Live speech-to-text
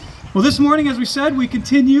Well, this morning, as we said, we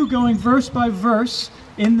continue going verse by verse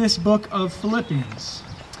in this book of Philippians.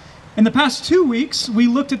 In the past 2 weeks, we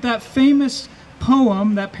looked at that famous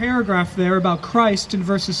poem, that paragraph there about Christ in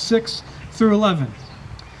verses 6 through 11.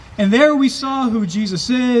 And there we saw who Jesus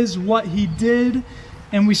is, what he did,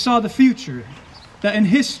 and we saw the future, that in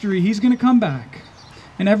history he's going to come back.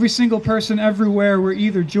 And every single person everywhere will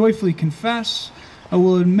either joyfully confess or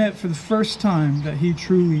will admit for the first time that he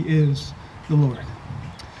truly is the Lord.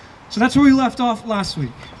 So that's where we left off last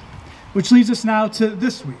week, which leads us now to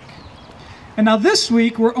this week. And now this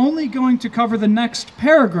week, we're only going to cover the next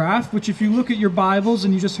paragraph, which if you look at your Bibles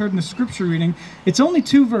and you just heard in the scripture reading, it's only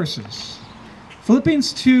 2 verses.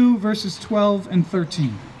 Philippians 2, verses 12 and 13.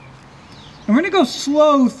 And we're going to go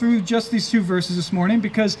slow through just these 2 verses this morning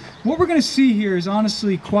because what we're going to see here is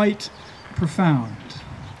honestly quite profound.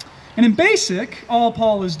 And in basic, all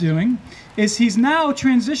Paul is doing is he's now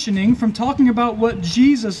transitioning from talking about what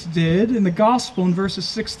Jesus did in the gospel in verses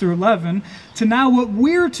 6 through 11 to now what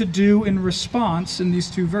we're to do in response in these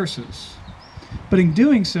 2 verses. But in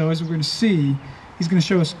doing so, as we're going to see, he's going to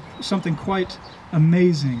show us something quite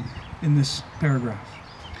amazing in this paragraph.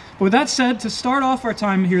 But with that said, to start off our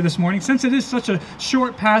time here this morning, since it is such a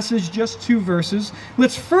short passage, just 2 verses,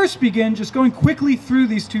 let's first begin just going quickly through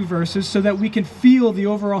these 2 verses so that we can feel the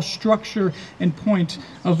overall structure and point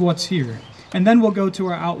of what's here. And then we'll go to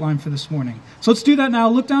our outline for this morning. So let's do that now.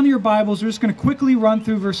 Look down at your Bibles. We're just going to quickly run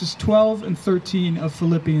through verses 12 and 13 of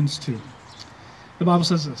Philippians 2. The Bible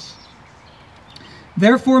says this: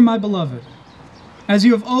 "Therefore, my beloved, as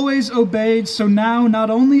you have always obeyed, so now, not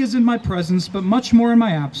only as in my presence, but much more in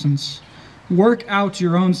my absence, work out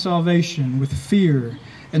your own salvation with fear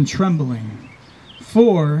and trembling.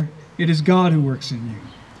 For it is God who works in you,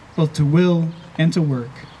 both to will and to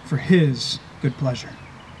work for his good pleasure."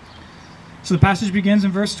 So the passage begins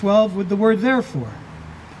in verse 12 with the word therefore.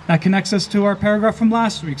 That connects us to our paragraph from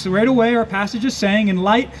last week. So right away, our passage is saying, in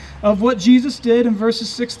light of what Jesus did in verses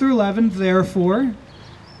 6 through 11, therefore,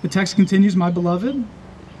 the text continues, my beloved,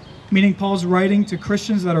 meaning Paul's writing to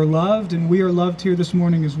Christians that are loved, and we are loved here this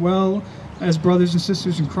morning as well as brothers and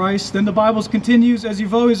sisters in Christ. Then the Bible continues, as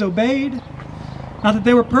you've always obeyed. Not that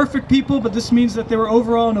they were perfect people, but this means that they were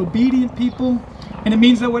overall an obedient people. And it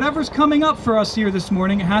means that whatever's coming up for us here this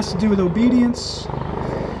morning, it has to do with obedience.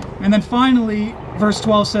 And then finally, verse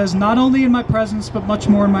 12 says, not only in my presence, but much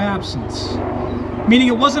more in my absence. Meaning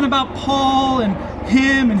it wasn't about Paul and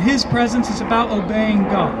him and his presence, it's about obeying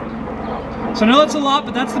God. So I know that's a lot,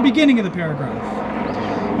 but that's the beginning of the paragraph.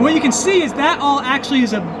 And what you can see is that all actually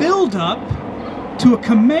is a build-up to a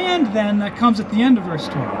command then that comes at the end of verse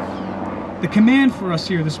 12. The command for us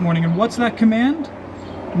here this morning. And what's that command?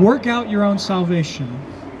 Work out your own salvation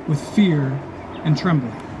with fear and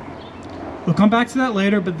trembling. We'll come back to that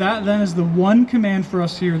later, but that then is the one command for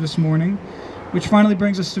us here this morning, which finally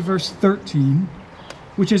brings us to verse 13,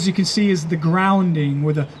 which, as you can see, is the grounding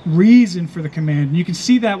or the reason for the command. And you can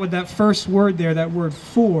see that with that first word there, that word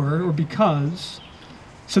for or because.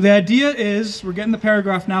 So the idea is, we're getting the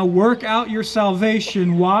paragraph now, work out your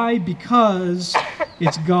salvation. Why? Because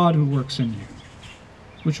it's God who works in you,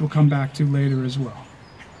 which we'll come back to later as well.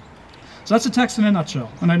 So that's the text in a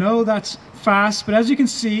nutshell. And I know that's fast, but as you can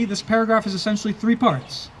see, this paragraph is essentially 3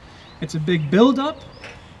 parts. It's a big build-up,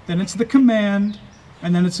 then it's the command,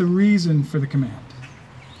 and then it's a reason for the command.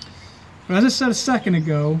 But as I said a second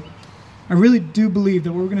ago, I really do believe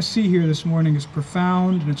that what we're going to see here this morning is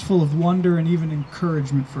profound, and it's full of wonder and even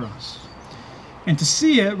encouragement for us. And to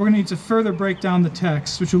see it, we're going to need to further break down the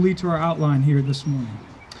text, which will lead to our outline here this morning.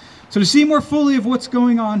 So to see more fully of what's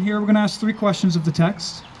going on here, we're going to ask 3 questions of the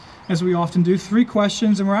text, as we often do, 3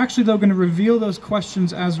 questions, and we're actually, though, going to reveal those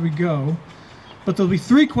questions as we go. But there'll be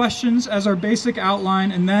 3 questions as our basic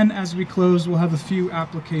outline, and then as we close, we'll have a few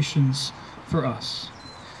applications for us.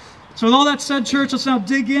 So with all that said, church, let's now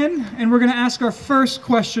dig in, and we're going to ask our first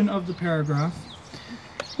question of the paragraph.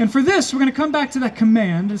 And for this, we're going to come back to that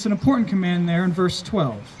command. It's an important command there in verse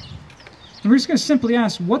 12. And we're just going to simply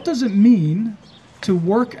ask, what does it mean to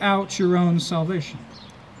work out your own salvation?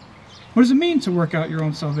 What does it mean to work out your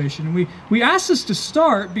own salvation? And we ask this to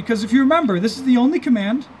start because if you remember, this is the only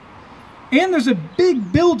command, and there's a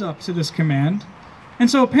big build-up to this command.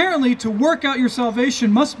 And so apparently to work out your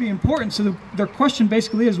salvation must be important. So their question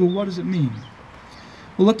basically is, well, what does it mean?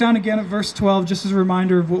 We'll look down again at verse 12, just as a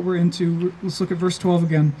reminder of what we're into. Let's look at verse 12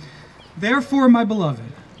 again. Therefore, my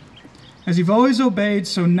beloved, as you've always obeyed,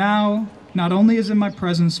 so now, not only as in my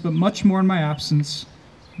presence, but much more in my absence,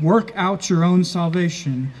 work out your own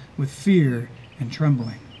salvation with fear and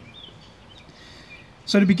trembling.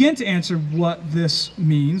 So to begin to answer what this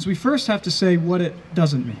means, we first have to say what it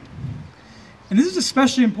doesn't mean. And this is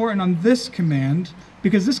especially important on this command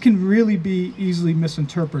because this can really be easily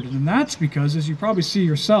misinterpreted. And that's because, as you probably see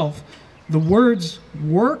yourself, the words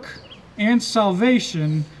work and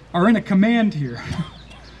salvation are in a command here.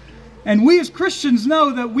 And we as Christians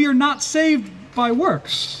know that we are not saved by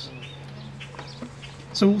works.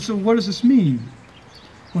 So what does this mean?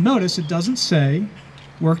 Well, notice it doesn't say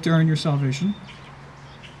work to earn your salvation.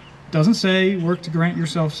 It doesn't say work to grant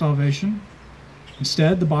yourself salvation.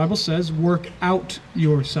 Instead, the Bible says work out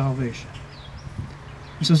your salvation.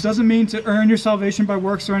 And so this doesn't mean to earn your salvation by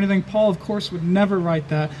works or anything. Paul, of course, would never write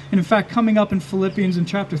that. And in fact, coming up in Philippians in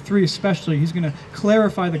chapter 3 especially, he's going to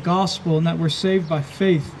clarify the gospel and that we're saved by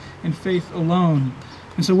faith and faith alone.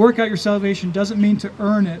 And so work out your salvation doesn't mean to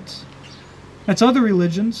earn it. That's other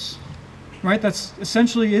religions, right? That's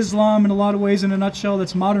essentially Islam in a lot of ways in a nutshell.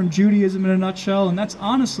 That's modern Judaism in a nutshell. And that's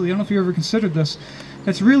honestly, I don't know if you ever considered this,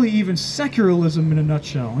 that's really even secularism in a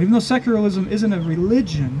nutshell. Even though secularism isn't a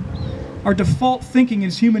religion, our default thinking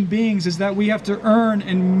as human beings is that we have to earn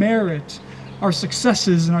and merit our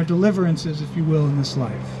successes and our deliverances, if you will, in this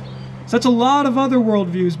life. So that's a lot of other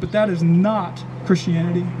worldviews, but that is not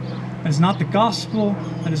Christianity. That is not the gospel.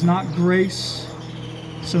 That is not grace.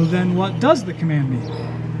 So then what does the command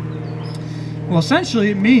mean? Well, essentially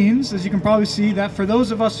it means, as you can probably see, that for those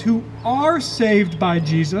of us who are saved by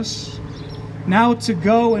Jesus, now to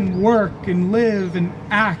go and work and live and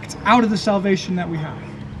act out of the salvation that we have.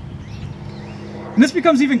 And this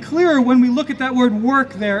becomes even clearer when we look at that word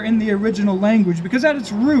work there in the original language, because at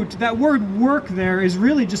its root, that word work there is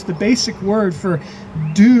really just the basic word for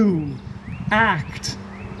do, act,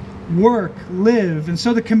 work, live. And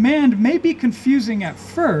so the command may be confusing at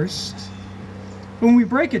first, but when we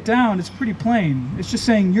break it down, it's pretty plain. It's just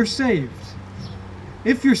saying you're saved.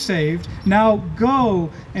 If you're saved, now go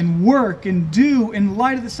and work and do in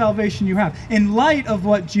light of the salvation you have, in light of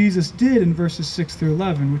what Jesus did in verses 6 through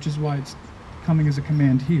 11, which is why it's coming as a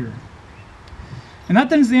command here. And that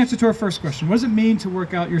then is the answer to our first question. What does it mean to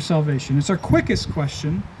work out your salvation? It's our quickest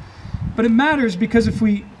question, but it matters because if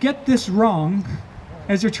we get this wrong,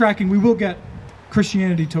 as you're tracking, we will get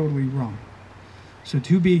Christianity totally wrong. So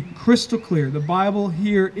to be crystal clear, the Bible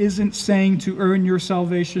here isn't saying to earn your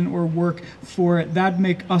salvation or work for it. That'd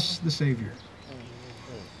make us the Savior.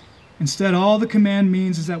 Instead, all the command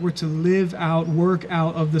means is that we're to live out, work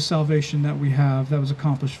out of the salvation that we have that was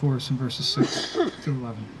accomplished for us in verses 6 through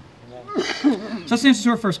 11. So that's the answer to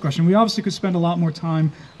our first question. We obviously could spend a lot more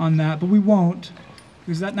time on that, but we won't,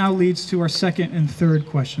 because that now leads to our second and third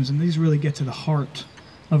questions, and these really get to the heart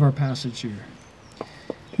of our passage here.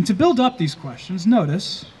 And to build up these questions,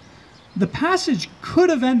 notice, the passage could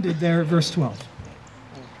have ended there at verse 12.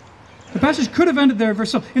 The passage could have ended there at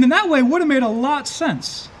verse 12. And in that way, it would have made a lot of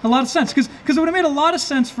sense. Because it would have made a lot of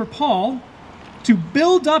sense for Paul to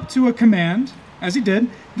build up to a command, as he did,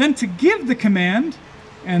 then to give the command,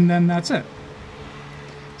 and then that's it.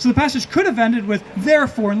 So the passage could have ended with,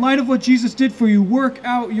 therefore, in light of what Jesus did for you, work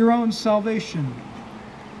out your own salvation.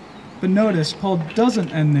 But notice, Paul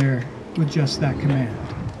doesn't end there with just that command.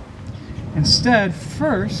 Instead,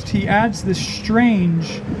 first, he adds this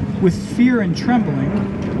strange with fear and trembling,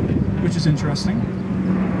 which is interesting.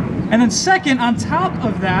 And then second, on top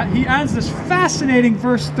of that, he adds this fascinating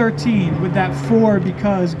verse 13 with that for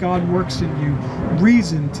because God works in you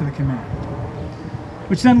reason to the command.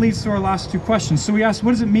 Which then leads to our last two questions. So we asked,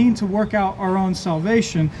 what does it mean to work out our own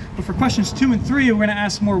salvation? But for questions 2 and 3, we're going to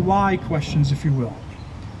ask more why questions, if you will.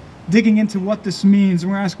 Digging into what this means,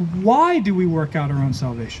 and we're going to ask, why do we work out our own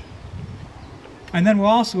salvation? And then we'll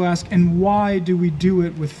also ask, and why do we do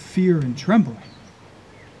it with fear and trembling?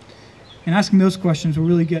 And asking those questions will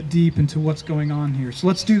really get deep into what's going on here. So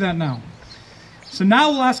let's do that now. So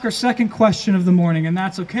now we'll ask our second question of the morning, and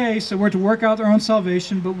that's okay. So we're to work out our own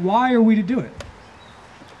salvation, but why are we to do it?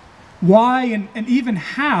 Why and even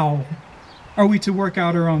how are we to work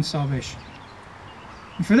out our own salvation?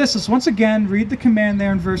 And for this, let's once again read the command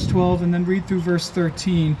there in verse 12 and then read through verse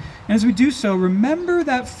 13. And as we do so, remember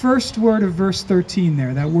that first word of verse 13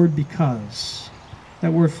 there, that word because,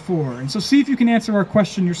 that word for. And so see if you can answer our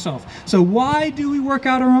question yourself. So why do we work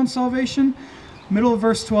out our own salvation? Middle of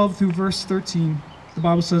verse 12 through verse 13, the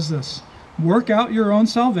Bible says this, work out your own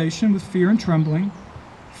salvation with fear and trembling,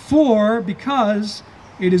 because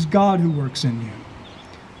it is God who works in you,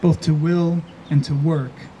 both to will and to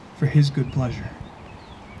work for his good pleasure.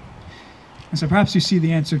 And so perhaps you see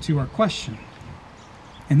the answer to our question.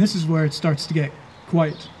 And this is where it starts to get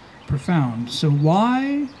quite profound. So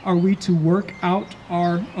why are we to work out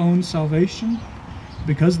our own salvation?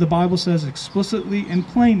 Because the Bible says explicitly and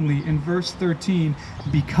plainly in verse 13,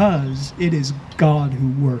 because it is God who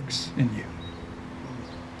works in you.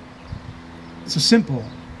 So simple,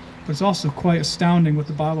 but it's also quite astounding what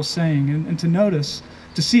the Bible's saying. And notice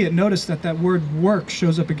that that word work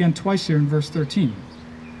shows up again twice here in verse 13.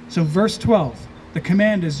 So verse 12, the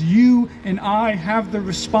command is, you and I have the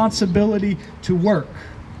responsibility to work.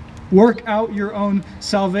 Work out your own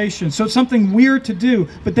salvation. So it's something we're to do.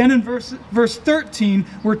 But then in verse 13,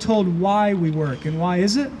 we're told why we work. And why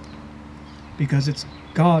is it? Because it's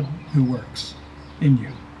God who works in you.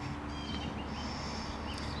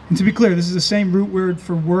 And to be clear, this is the same root word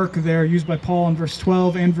for work there used by Paul in verse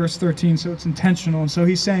 12 and verse 13, so it's intentional. And so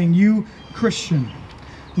he's saying, you, Christian,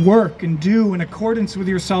 work and do in accordance with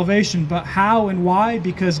your salvation. But how and why?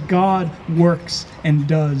 Because God works and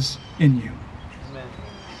does in you. Amen.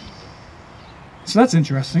 So that's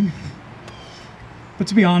interesting. But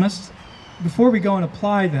to be honest, before we go and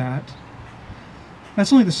apply that,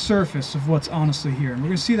 that's only the surface of what's honestly here. And we're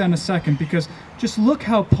going to see that in a second, because just look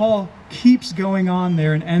how Paul keeps going on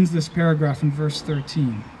there and ends this paragraph in verse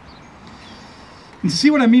 13. And to see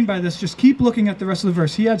what I mean by this, just keep looking at the rest of the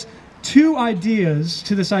verse. He adds two ideas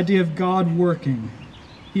to this idea of God working.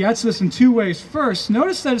 He adds this in two ways. First,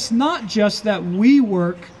 notice that it's not just that we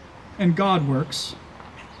work and God works.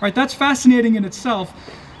 Right? That's fascinating in itself,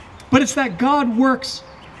 but it's that God works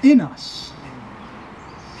in us.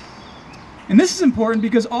 And this is important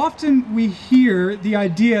because often we hear the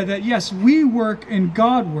idea that, yes, we work and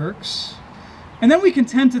God works, and then we can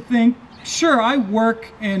tend to think, sure, I work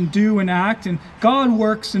and do and act, and God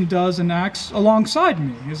works and does and acts alongside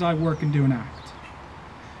me as I work and do and act.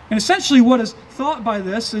 And essentially what is thought by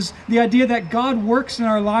this is the idea that God works in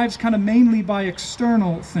our lives kind of mainly by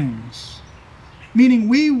external things. Meaning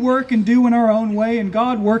we work and do in our own way, and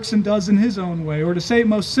God works and does in his own way. Or to say it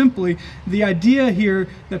most simply, the idea here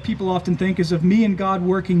that people often think is of me and God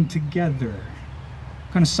working together,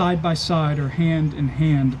 kind of side by side or hand in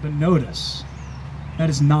hand. But notice, that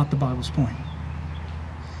is not the Bible's point.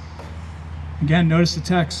 Again, notice the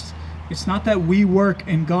text. It's not that we work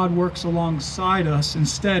and God works alongside us.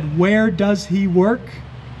 Instead, where does he work?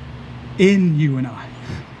 In you and I.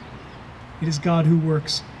 It is God who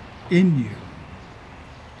works in you.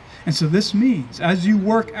 And so this means, as you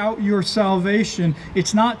work out your salvation,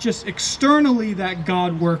 it's not just externally that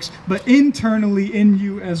God works, but internally in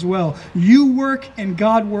you as well. You work and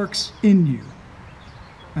God works in you.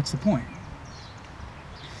 That's the point.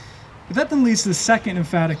 But that then leads to the second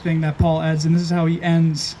emphatic thing that Paul adds, and this is how he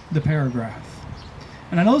ends the paragraph.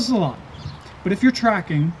 And I know this is a lot, but if you're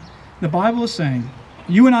tracking, the Bible is saying,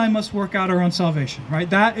 you and I must work out our own salvation, right?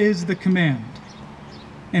 That is the command.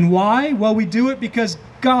 And why? Well, we do it because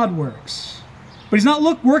God works. But he's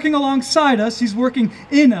not working alongside us, he's working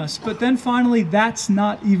in us. But then finally, that's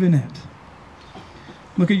not even it.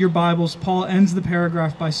 Look at your Bibles. Paul ends the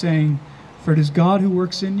paragraph by saying, for it is God who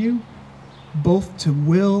works in you, both to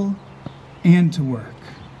will and to work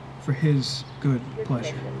for his good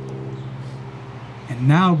pleasure. And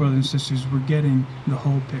now, brothers and sisters, we're getting the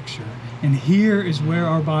whole picture. And here is where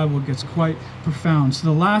our Bible gets quite profound. So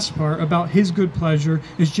the last part about his good pleasure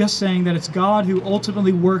is just saying that it's God who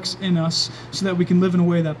ultimately works in us so that we can live in a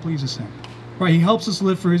way that pleases him. Right? He helps us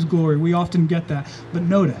live for his glory. We often get that. But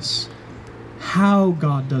notice how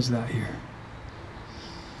God does that here.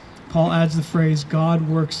 Paul adds the phrase, God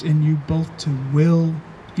works in you both to will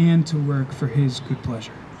and to work for his good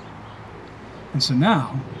pleasure. And so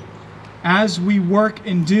now, as we work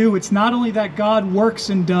and do, it's not only that God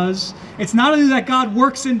works and does, it's not only that God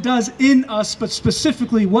works and does in us, but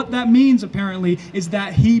specifically what that means apparently is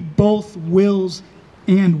that he both wills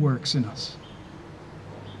and works in us.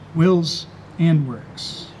 Wills and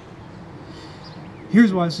works.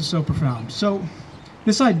 Here's why this is so profound. So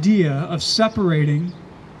this idea of separating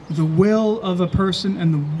the will of a person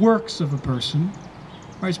and the works of a person,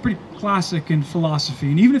 right, it's pretty classic in philosophy.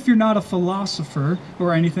 And even if you're not a philosopher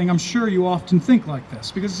or anything, I'm sure you often think like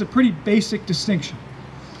this, because it's a pretty basic distinction.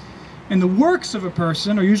 And the works of a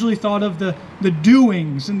person are usually thought of the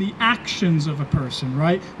doings and the actions of a person,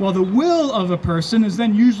 right? While the will of a person is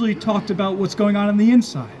then usually talked about what's going on the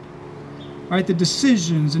inside, right? The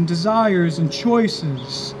decisions and desires and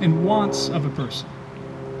choices and wants of a person.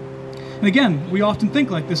 And again, we often think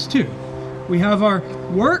like this too. We have our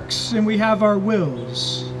works and we have our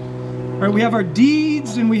wills. Right? We have our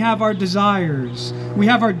deeds and we have our desires. We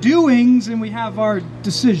have our doings and we have our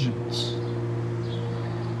decisions.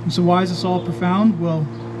 And so why is this all profound? Well,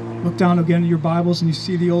 look down again at your Bibles and you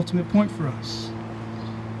see the ultimate point for us.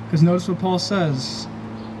 Because notice what Paul says.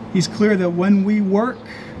 He's clear that when we work,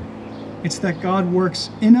 it's that God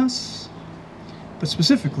works in us, but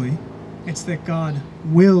specifically, it's that God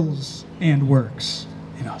wills and works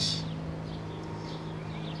in us.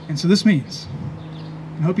 And so this means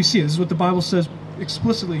I hope you see it. This is what the Bible says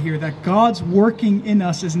explicitly here, that God's working in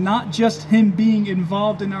us is not just him being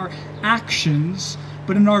involved in our actions,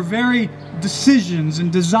 but in our very decisions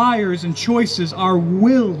and desires and choices, our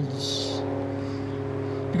wills.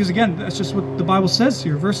 Because again, that's just what the Bible says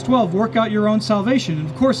here. Verse 12, work out your own salvation. And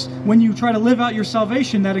of course, when you try to live out your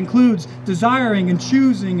salvation, that includes desiring and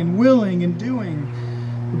choosing and willing and doing.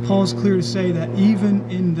 But Paul is clear to say that even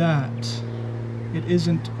in that, it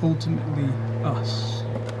isn't ultimately us.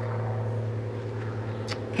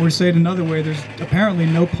 Or to say it another way, there's apparently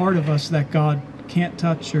no part of us that God can't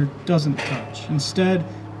touch or doesn't touch. Instead,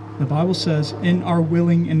 the Bible says, in our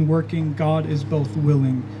willing and working, God is both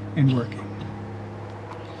willing and working.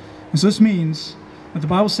 And so this means that the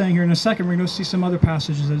Bible's saying here in a second, we're going to see some other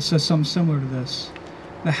passages that says something similar to this.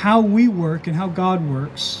 That how we work and how God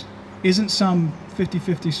works isn't some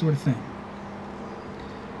 50-50 sort of thing.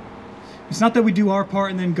 It's not that we do our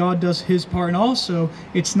part and then God does his part. And also,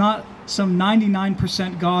 it's not some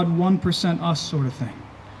 99% God, 1% us sort of thing.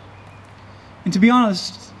 And to be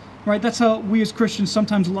honest, right, that's how we as Christians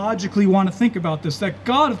sometimes logically want to think about this. That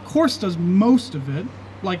God, of course, does most of it,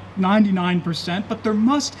 like 99%, but there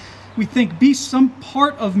must, we think, be some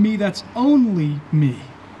part of me that's only me.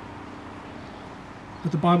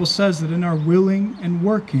 But the Bible says that in our willing and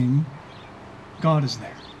working, God is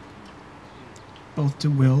there, both to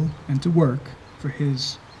will and to work for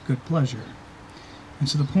his good pleasure. And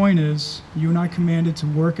so the point is, you and I commanded to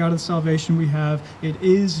work out of the salvation we have. It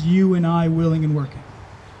is you and I willing and working.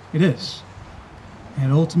 It is.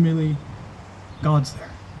 And ultimately, God's there.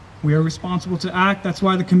 We are responsible to act. That's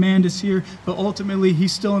why the command is here. But ultimately,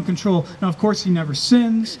 he's still in control. Now, of course, he never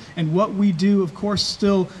sins. And what we do, of course,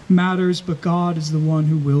 still matters. But God is the one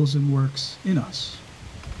who wills and works in us.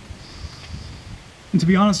 And to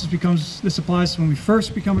be honest, this applies to when we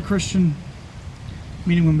first become a Christian,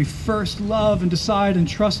 meaning when we first love and decide and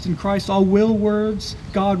trust in Christ, all will words,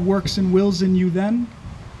 God works and wills in you then.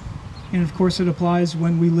 And of course, it applies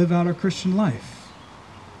when we live out our Christian life.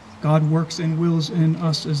 God works and wills in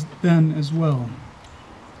us then as well.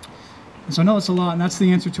 And so I know it's a lot, and that's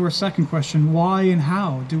the answer to our second question. Why and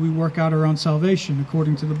how do we work out our own salvation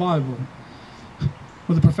according to the Bible?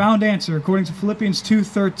 Well, the profound answer, according to Philippians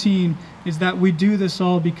 2:13, is that we do this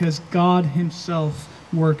all because God himself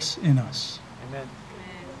works in us. Amen.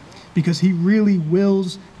 Because he really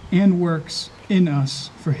wills and works in us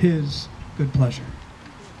for his good pleasure.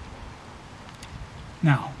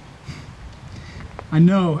 Now, I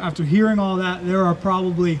know after hearing all that, there are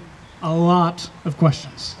probably a lot of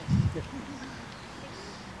questions.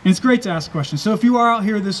 And it's great to ask questions. So if you are out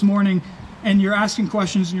here this morning and you're asking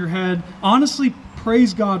questions in your head, honestly,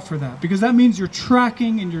 praise God for that, because that means you're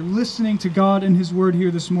tracking and you're listening to God and his word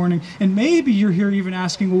here this morning. And maybe you're here even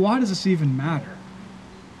asking, well, why does this even matter?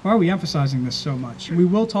 Why are we emphasizing this so much? And we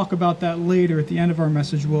will talk about that later at the end of our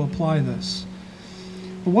message. We'll apply this.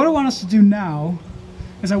 But what I want us to do now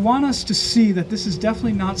is I want us to see that this is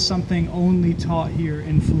definitely not something only taught here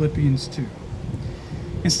in Philippians 2.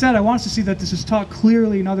 Instead, I want us to see that this is taught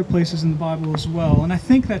clearly in other places in the Bible as well. And I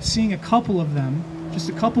think that seeing a couple of them, just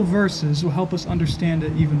a couple verses, will help us understand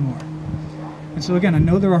it even more. And so again, I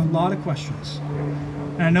know there are a lot of questions.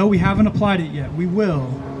 And I know we haven't applied it yet. We will.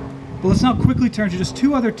 But let's now quickly turn to just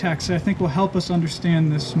two other texts that I think will help us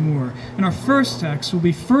understand this more. And our first text will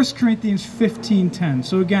be 1 Corinthians 15:10.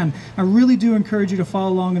 So again, I really do encourage you to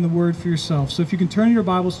follow along in the word for yourself. So if you can turn your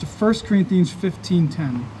Bibles to 1 Corinthians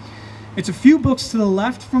 15:10. It's a few books to the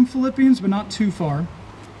left from Philippians, but not too far.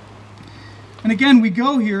 And again, we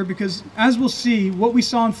go here because, as we'll see, what we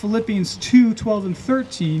saw in Philippians 2:12 and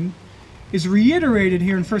 13 is reiterated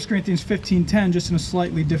here in 1 Corinthians 15:10, just in a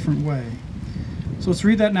slightly different way. So let's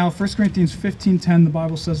read that now. 1 Corinthians 15:10, the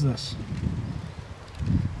Bible says this.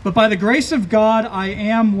 But by the grace of God, I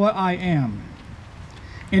am what I am.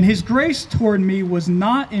 And his grace toward me was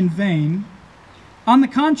not in vain. On the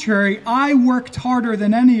contrary, I worked harder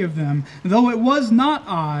than any of them, though it was not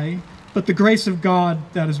I, but the grace of God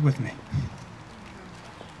that is with me.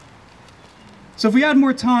 So if we had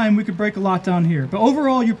more time, we could break a lot down here. But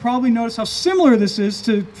overall, you probably notice how similar this is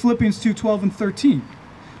to Philippians 2:12 and 13.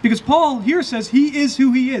 Because Paul here says he is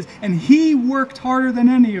who he is, and he worked harder than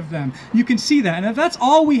any of them. You can see that. And if that's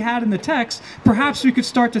all we had in the text, perhaps we could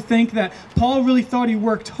start to think that Paul really thought he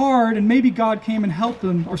worked hard, and maybe God came and helped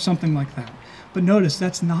him or something like that. But notice,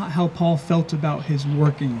 that's not how Paul felt about his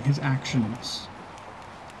working, his actions.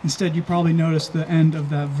 Instead, you probably notice the end of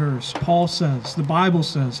that verse. Paul says, the Bible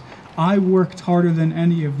says, I worked harder than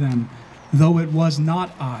any of them, though it was not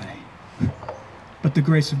I, but the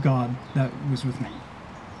grace of God that was with me.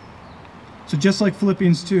 So just like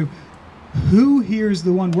Philippians 2, who here is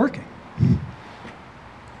the one working?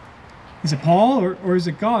 Is it Paul or is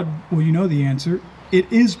it God? Well, you know the answer.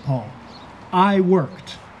 It is Paul. I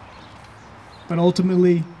worked. But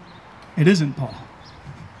ultimately, it isn't Paul.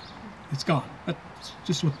 It's God. That's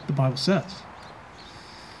just what the Bible says.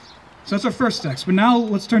 So that's our first text. But now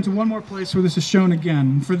let's turn to one more place where this is shown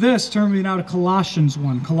again. For this, turn me now to Colossians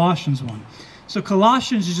 1. Colossians 1. So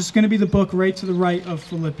Colossians is just going to be the book right to the right of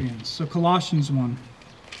Philippians. So Colossians 1. And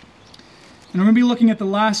we're going to be looking at the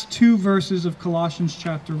last two verses of Colossians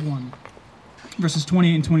chapter 1. Verses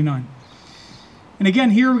 28 and 29. And again,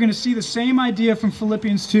 here we're going to see the same idea from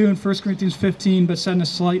Philippians 2 and 1 Corinthians 15, but said in a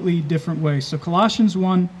slightly different way. So Colossians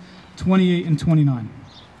 1, 28 and 29.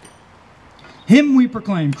 Him we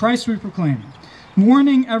proclaim, Christ we proclaim,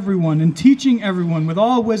 warning everyone and teaching everyone with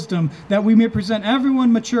all wisdom, that we may present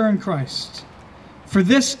everyone mature in Christ. For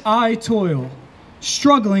this I toil,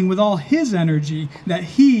 struggling with all his energy that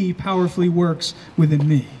he powerfully works within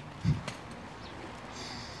me.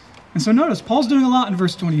 And so notice, Paul's doing a lot in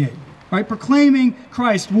verse 28, right? Proclaiming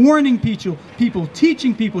Christ, warning people,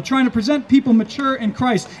 teaching people, trying to present people mature in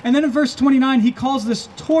Christ. And then in verse 29, he calls this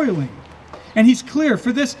toiling. And he's clear,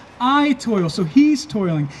 for this I toil. So he's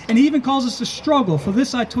toiling. And he even calls us to struggle. For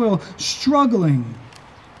this I toil, struggling.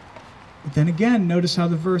 But then again, notice how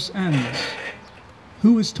the verse ends.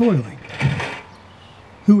 Who is toiling?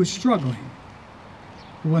 Who is struggling?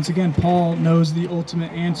 Well, once again, Paul knows the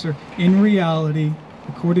ultimate answer. In reality,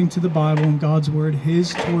 according to the Bible and God's word,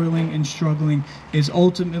 his toiling and struggling is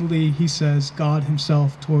ultimately, he says, God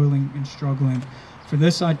himself toiling and struggling. For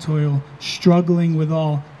this I toil, struggling with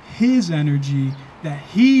all his energy that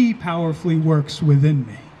he powerfully works within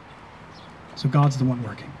me. So God's the one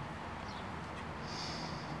working.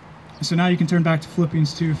 So now you can turn back to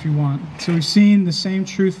Philippians 2 if you want. So we've seen the same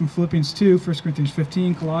truth from Philippians 2, 1 Corinthians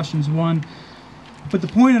 15, Colossians 1. But the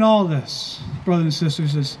point in all this, brothers and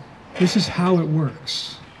sisters, is this is how it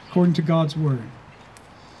works, according to God's word.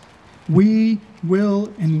 We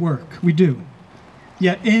will and work. We do.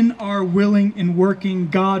 Yet in our willing and working,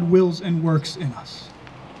 God wills and works in us.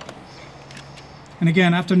 And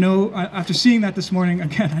again, after seeing that this morning,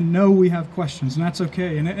 again, I know we have questions, and that's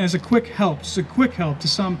okay. And as a quick help to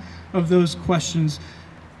some of those questions,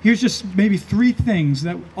 here's just maybe three things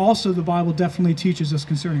that also the Bible definitely teaches us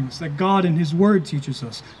concerning this, that God in his word teaches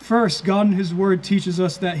us. First, God in his word teaches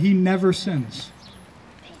us that he never sins,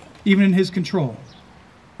 even in his control.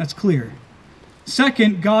 That's clear.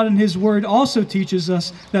 Second, God in his word also teaches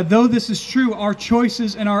us that though this is true, our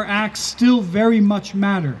choices and our acts still very much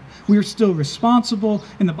matter. We are still responsible,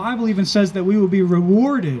 and the Bible even says that we will be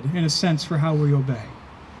rewarded, in a sense, for how we obey.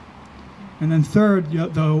 And then third,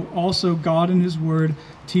 though, also God in his word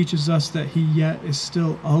teaches us that he yet is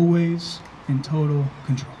still always in total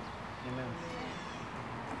control. Amen.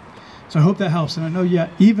 So I hope that helps. And I know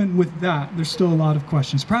yet, even with that, there's still a lot of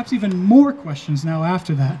questions. Perhaps even more questions now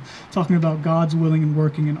after that, talking about God's willing and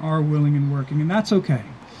working and our willing and working. And that's okay.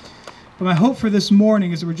 But my hope for this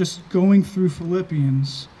morning, as we're just going through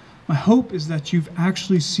Philippians, my hope is that you've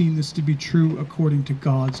actually seen this to be true according to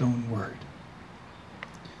God's own word,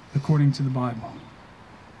 according to the Bible.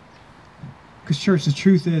 Because, church, the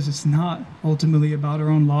truth is, it's not ultimately about our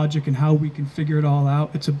own logic and how we can figure it all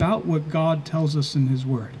out. It's about what God tells us in his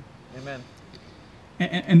word. Amen.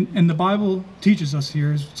 And the Bible teaches us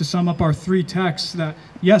here, to sum up our three texts, that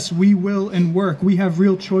yes, we will and work. We have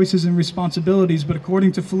real choices and responsibilities, but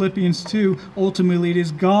according to Philippians 2, ultimately it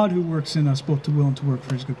is God who works in us both to will and to work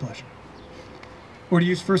for his good pleasure. Or to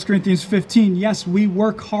use 1 Corinthians 15, yes, we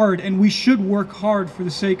work hard, and we should work hard for the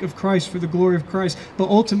sake of Christ, for the glory of Christ, but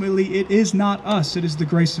ultimately it is not us, it is the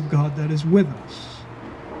grace of God that is with us.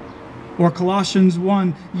 Or Colossians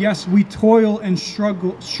 1, yes, we toil and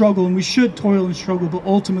struggle, and we should toil and struggle, but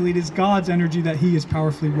ultimately it is God's energy that he is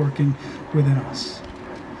powerfully working within us.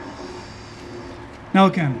 Now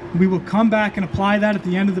again, we will come back and apply that at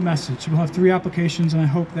the end of the message. We'll have three applications, and I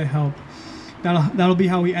hope they help. That'll be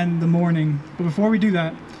how we end the morning. But before we do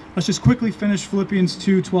that, let's just quickly finish Philippians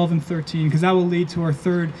 2, 12 and 13, because that will lead to our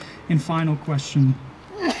third and final question.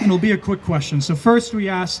 And it'll be a quick question. So first we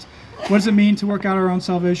asked, what does it mean to work out our own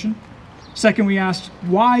salvation? Second, we asked,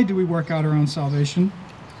 why do we work out our own salvation?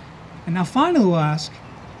 And now finally we'll ask,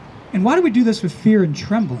 and why do we do this with fear and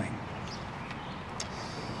trembling?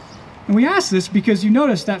 And we ask this because you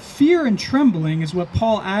notice that fear and trembling is what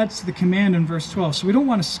Paul adds to the command in verse 12. So we don't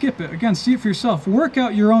want to skip it. Again, see it for yourself. Work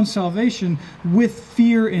out your own salvation with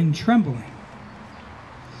fear and trembling.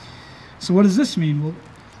 So what does this mean? Well,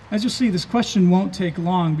 as you'll see, this question won't take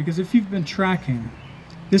long, because if you've been tracking,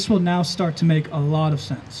 this will now start to make a lot of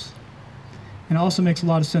sense. And it also makes a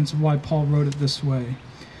lot of sense of why Paul wrote it this way.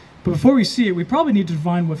 But before we see it, we probably need to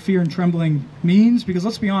define what fear and trembling means, because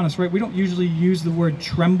let's be honest, right? We don't usually use the word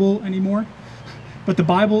tremble anymore, but the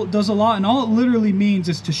Bible does a lot, and all it literally means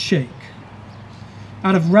is to shake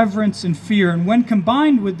out of reverence and fear. And when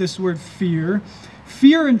combined with this word fear,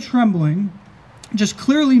 fear and trembling just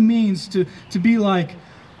clearly means to be like,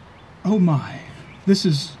 oh my, this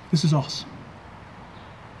is awesome.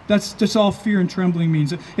 That's all fear and trembling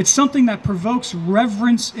means. It's something that provokes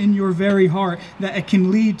reverence in your very heart, that it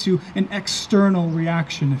can lead to an external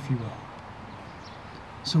reaction, if you will.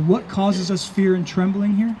 So what causes us fear and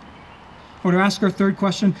trembling here? Or to ask our third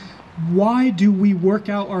question, why do we work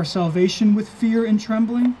out our salvation with fear and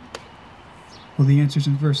trembling? Well, the answer is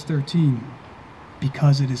in verse 13.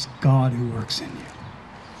 Because it is God who works in you.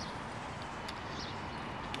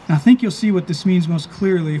 Now, I think you'll see what this means most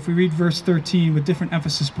clearly if we read verse 13 with different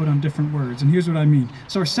emphasis put on different words. And here's what I mean.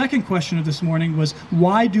 So our second question of this morning was,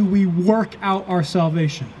 why do we work out our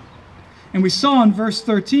salvation? And we saw in verse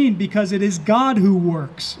 13, because it is God who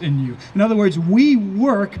works in you. In other words, we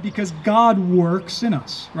work because God works in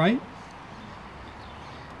us, right?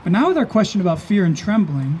 But now with our question about fear and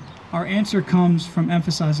trembling, our answer comes from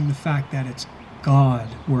emphasizing the fact that it's God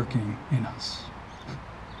working in us.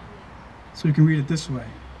 So we can read it this way.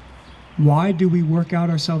 Why do we work out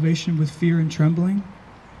our salvation with fear and trembling?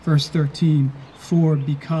 Verse 13, for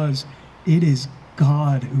because it is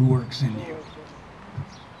God who works in you.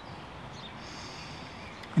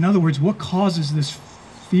 In other words, what causes this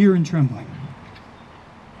fear and trembling?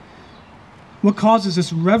 What causes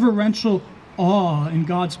this reverential awe in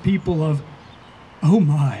God's people of, oh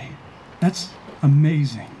my, that's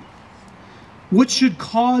amazing? What should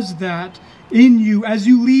cause that in you as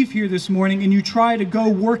you leave here this morning and you try to go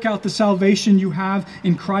work out the salvation you have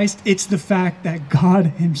in Christ? It's the fact that God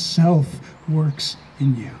himself works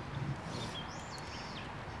in you.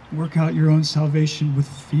 Work out your own salvation with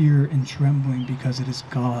fear and trembling because it is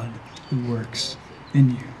God who works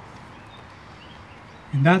in you.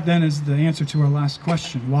 And that then is the answer to our last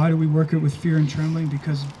question. Why do we work it with fear and trembling?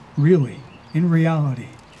 Because really, in reality,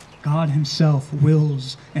 God himself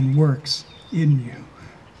wills and works in you.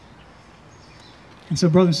 And so,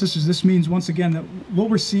 brothers and sisters, this means once again that what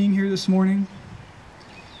we're seeing here this morning,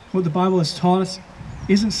 what the Bible has taught us,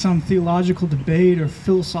 isn't some theological debate or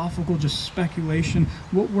philosophical just speculation.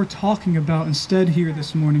 What we're talking about instead here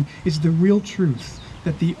this morning is the real truth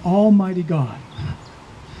that the Almighty God,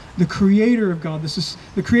 the Creator of God,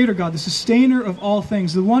 the Creator God, the Sustainer of all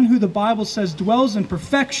things, the one who the Bible says dwells in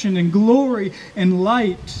perfection and glory and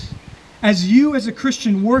light, as you as a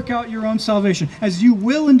Christian work out your own salvation, as you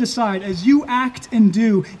will and decide, as you act and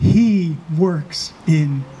do, He works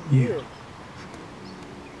in you.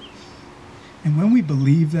 And when we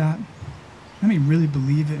believe that, really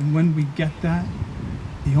believe it, and when we get that,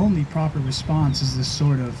 the only proper response is this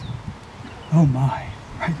sort of, oh my,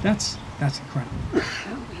 right? That's incredible.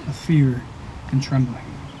 A fear and trembling.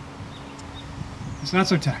 So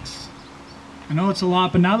that's our text. I know it's a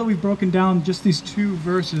lot, but now that we've broken down just these two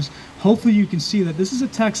verses, hopefully you can see that this is a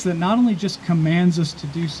text that not only just commands us to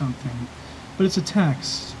do something, but it's a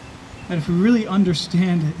text that if we really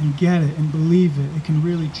understand it and get it and believe it, it can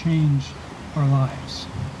really change our lives.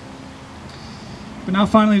 But now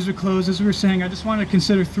finally, as we close, as we were saying, I just want to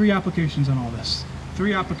consider three applications on all this.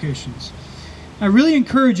 Three applications. I really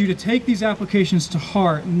encourage you to take these applications to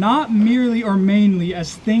heart, not merely or mainly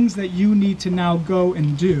as things that you need to now go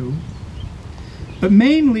and do, but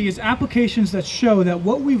mainly as applications that show that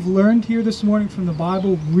what we've learned here this morning from the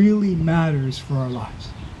Bible really matters for our lives.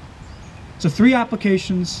 So 3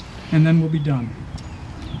 applications, and then we'll be done.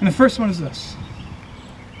 And the first one is this.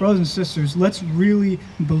 Brothers and sisters, let's really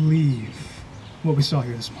believe what we saw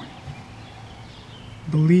here this morning.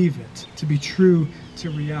 Believe it to be true to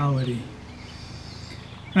reality.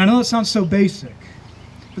 And I know that sounds so basic,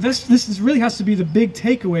 but this really has to be the big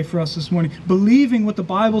takeaway for us this morning. Believing what the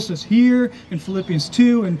Bible says here in Philippians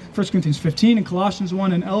 2 and 1 Corinthians 15 and Colossians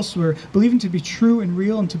 1 and elsewhere. Believing to be true and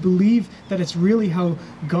real, and to believe that it's really how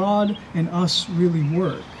God and us really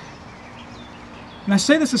work. And I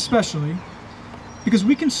say this especially because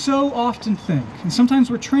we can so often think, and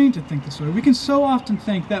sometimes we're trained to think this way, we can so often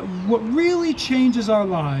think that what really changes our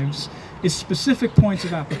lives is specific points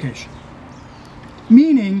of application.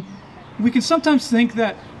 Meaning, we can sometimes think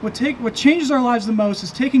that what changes our lives the most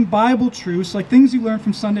is taking Bible truths, like things you learn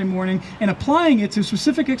from Sunday morning, and applying it to a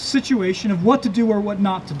specific situation of what to do or what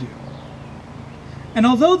not to do. And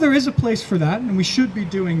although there is a place for that, and we should be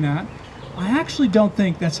doing that, I actually don't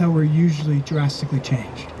think that's how we're usually drastically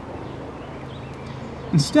changed.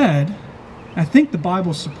 Instead, I think the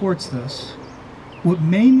Bible supports this. What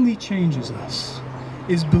mainly changes us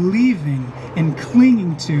is believing and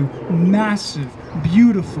clinging to massive,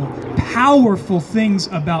 beautiful, powerful things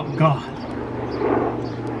about God,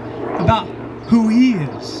 about who He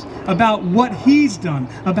is, about what He's done,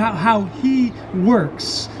 about how He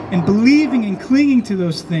works, and believing and clinging to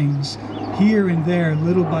those things here and there,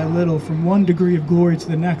 little by little, from one degree of glory to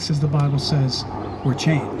the next, as the Bible says, we're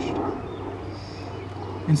changed.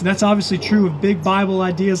 And so that's obviously true of big Bible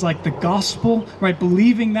ideas like the gospel, right?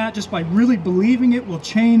 Believing that, just by really believing it, will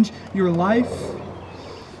change your life.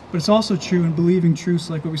 But it's also true in believing truths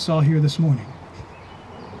like what we saw here this morning.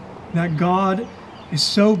 That God is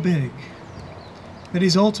so big that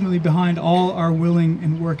He's ultimately behind all our willing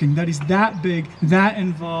and working, that He's that big, that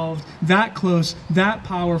involved, that close, that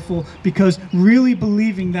powerful, because really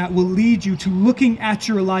believing that will lead you to looking at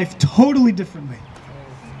your life totally differently.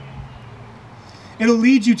 It'll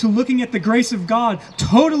lead you to looking at the grace of God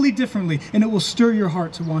totally differently, and it will stir your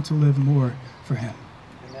heart to want to live more for Him.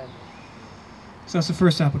 Amen. So that's the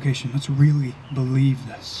first application. Let's really believe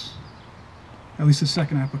this. At least the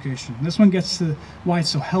second application. This one gets to why it's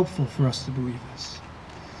so helpful for us to believe this.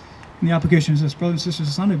 And the application is this: brothers and sisters,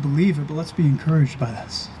 it's not to believe it, but let's be encouraged by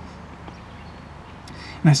this.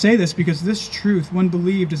 And I say this because this truth, when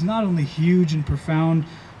believed, is not only huge and profound,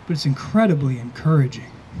 but it's incredibly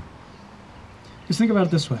encouraging. Just think about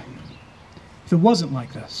it this way. If it wasn't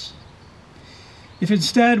like this, if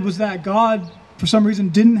instead was that God, for some reason,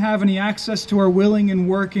 didn't have any access to our willing and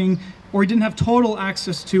working, or He didn't have total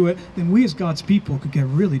access to it, then we as God's people could get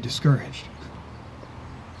really discouraged.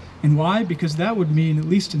 And why? Because that would mean, at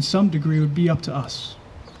least in some degree, it would be up to us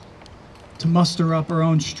to muster up our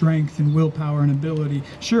own strength and willpower and ability.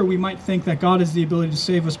 Sure, we might think that God has the ability to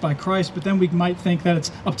save us by Christ, but then we might think that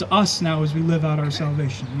it's up to us now as we live out our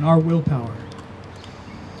salvation and our willpower.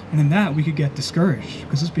 And in that, we could get discouraged,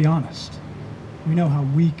 because let's be honest, we know how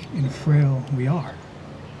weak and frail we are.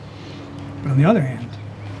 But on the other hand,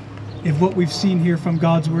 if what we've seen here from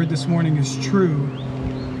God's Word this morning is true,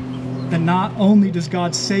 then not only does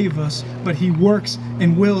God save us, but He works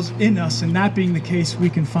and wills in us, and that being the case, we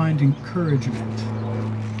can find encouragement.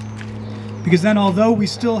 Because then, although we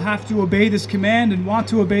still have to obey this command and want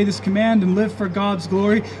to obey this command and live for God's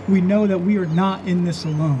glory, we know that we are not in this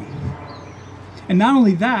alone. And not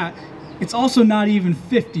only that, it's also not even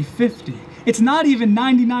 50-50. It's not even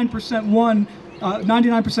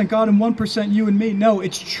 99% God and 1% you and me. No,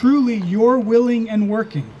 it's truly your willing and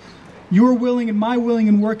working. Your willing and my willing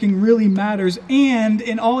and working really matters. And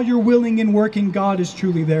in all your willing and working, God is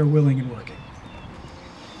truly there willing and working.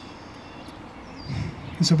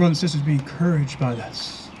 And so, brothers and sisters, be encouraged by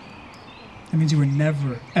this. That means you are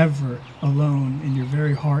never, ever alone in your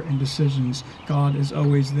very heart and decisions. God is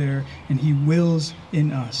always there, and He wills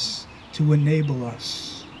in us to enable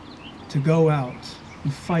us to go out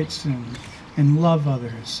and fight sin and love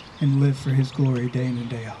others and live for His glory day in and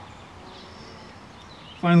day out.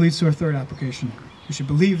 Finally leads to our third application. We should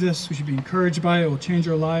believe this. We should be encouraged by it. It will change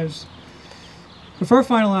our lives. But for our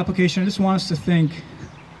final application, I just want us to think,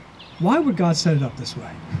 why would God set it up this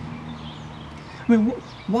way? I mean,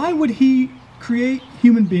 why would He create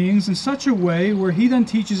human beings in such a way where He then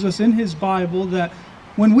teaches us in His Bible that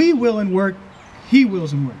when we will and work, He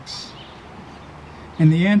wills and works?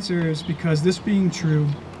 And the answer is because, this being true,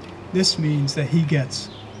 this means that He gets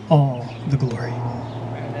all the glory.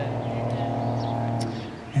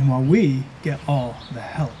 And while we get all the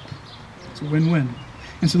help. It's a win-win.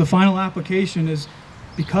 And so the final application is,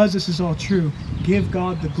 because this is all true, give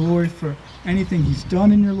God the glory for anything He's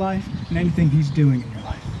done in your life and anything He's doing in your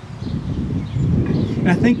life. And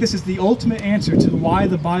I think this is the ultimate answer to why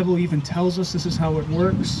the Bible even tells us this is how it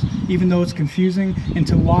works, even though it's confusing, and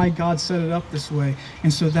to why God set it up this way.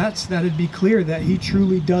 And so that it'd be clear that He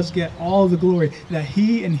truly does get all the glory, that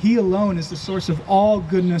He and He alone is the source of all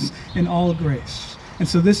goodness and all grace. And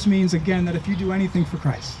so this means, again, that if you do anything for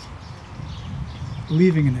Christ,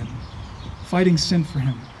 believing in Him, fighting sin for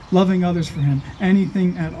Him, loving others for Him,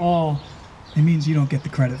 anything at all, it means you don't get the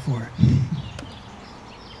credit for it.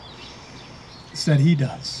 Instead, He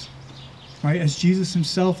does. Right? As Jesus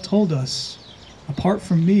Himself told us, apart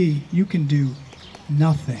from me, you can do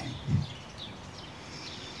nothing.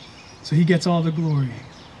 So He gets all the glory.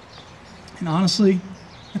 And honestly,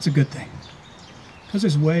 that's a good thing. Because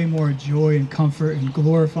there's way more joy and comfort in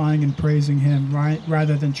glorifying and praising Him, right?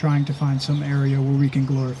 Rather than trying to find some area where we can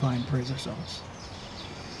glorify and praise ourselves.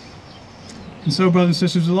 And so, brothers and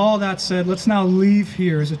sisters, with all that said, let's now leave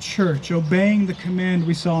here as a church, obeying the command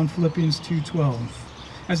we saw in Philippians 2:12.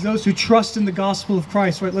 As those who trust in the gospel of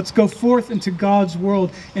Christ, right? Let's go forth into God's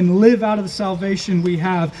world and live out of the salvation we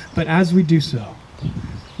have. But as we do so,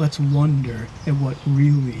 let's wonder at what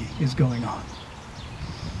really is going on.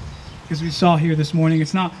 As we saw here this morning,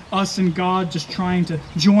 it's not us and God just trying to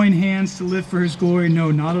join hands to live for his glory.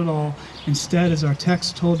 No, not at all. Instead, as our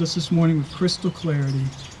text told us this morning with crystal clarity,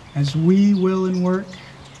 as we will and work,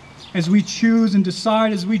 as we choose and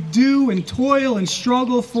decide, as we do and toil and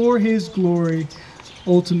struggle for his glory,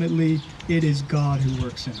 ultimately it is God who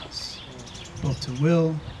works in us, both to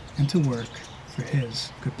will and to work for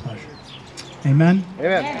his good pleasure. Amen?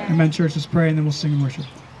 Amen. Amen, church. Let's pray and then we'll sing and worship.